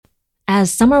As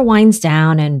summer winds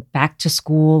down and back to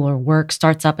school or work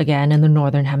starts up again in the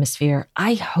Northern Hemisphere,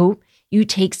 I hope you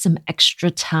take some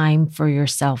extra time for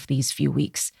yourself these few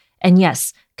weeks. And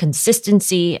yes,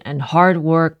 consistency and hard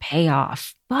work pay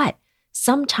off, but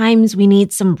sometimes we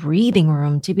need some breathing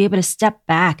room to be able to step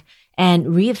back and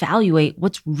reevaluate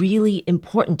what's really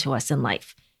important to us in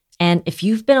life. And if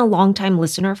you've been a longtime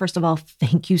listener, first of all,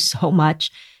 thank you so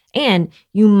much. And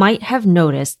you might have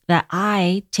noticed that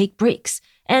I take breaks,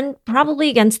 and probably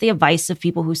against the advice of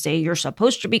people who say you're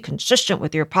supposed to be consistent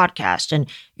with your podcast and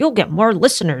you'll get more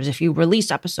listeners if you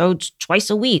release episodes twice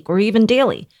a week or even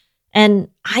daily. And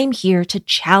I'm here to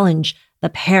challenge the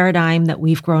paradigm that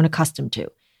we've grown accustomed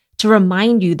to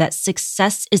remind you that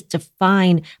success is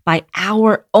defined by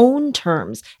our own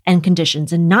terms and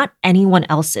conditions and not anyone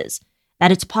else's.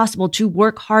 That it's possible to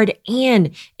work hard and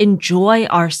enjoy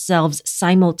ourselves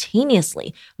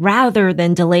simultaneously rather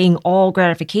than delaying all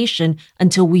gratification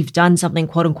until we've done something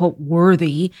quote unquote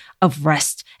worthy of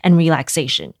rest and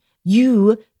relaxation.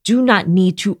 You do not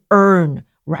need to earn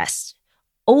rest.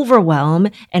 Overwhelm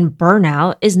and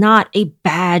burnout is not a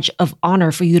badge of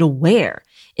honor for you to wear.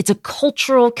 It's a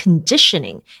cultural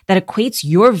conditioning that equates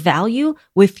your value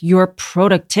with your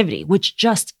productivity, which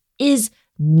just is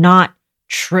not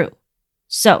true.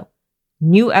 So,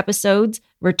 new episodes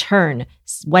return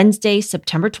Wednesday,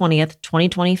 September 20th,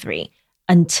 2023.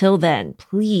 Until then,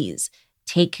 please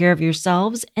take care of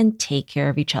yourselves and take care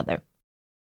of each other.